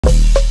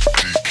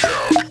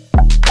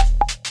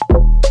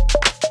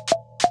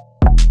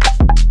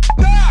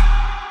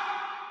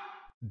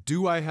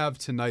Do I have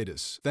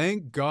tinnitus?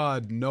 Thank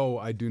God, no,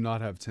 I do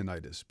not have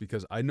tinnitus,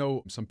 because I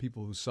know some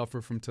people who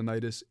suffer from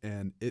tinnitus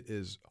and it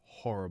is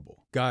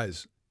horrible.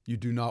 Guys, you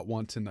do not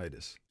want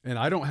tinnitus. And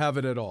I don't have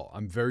it at all.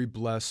 I'm very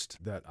blessed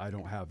that I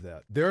don't have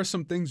that. There are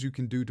some things you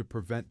can do to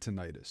prevent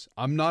tinnitus.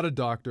 I'm not a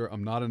doctor,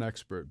 I'm not an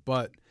expert,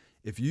 but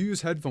if you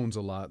use headphones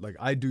a lot, like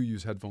I do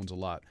use headphones a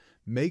lot,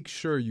 make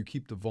sure you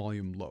keep the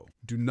volume low.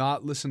 Do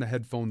not listen to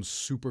headphones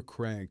super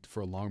cranked for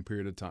a long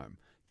period of time.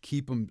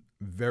 Keep them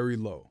very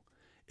low.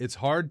 It's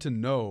hard to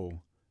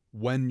know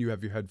when you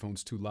have your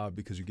headphones too loud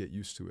because you get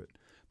used to it.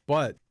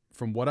 But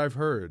from what I've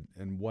heard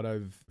and what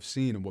I've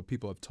seen and what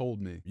people have told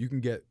me, you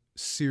can get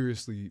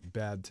seriously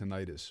bad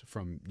tinnitus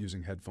from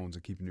using headphones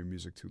and keeping your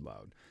music too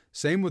loud.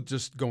 Same with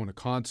just going to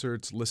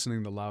concerts,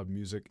 listening to loud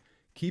music.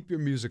 Keep your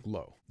music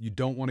low. You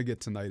don't want to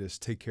get tinnitus.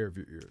 Take care of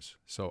your ears.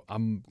 So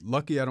I'm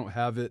lucky I don't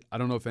have it. I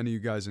don't know if any of you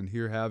guys in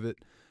here have it,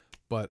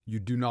 but you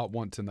do not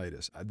want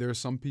tinnitus. There are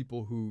some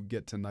people who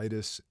get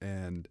tinnitus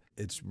and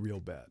it's real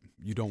bad.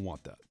 You don't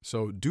want that.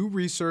 So do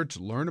research,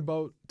 learn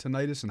about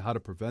tinnitus and how to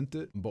prevent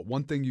it. But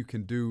one thing you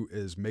can do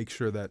is make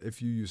sure that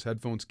if you use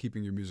headphones,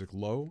 keeping your music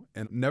low,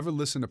 and never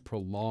listen to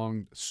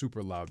prolonged,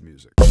 super loud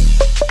music.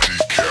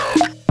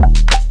 DECAP.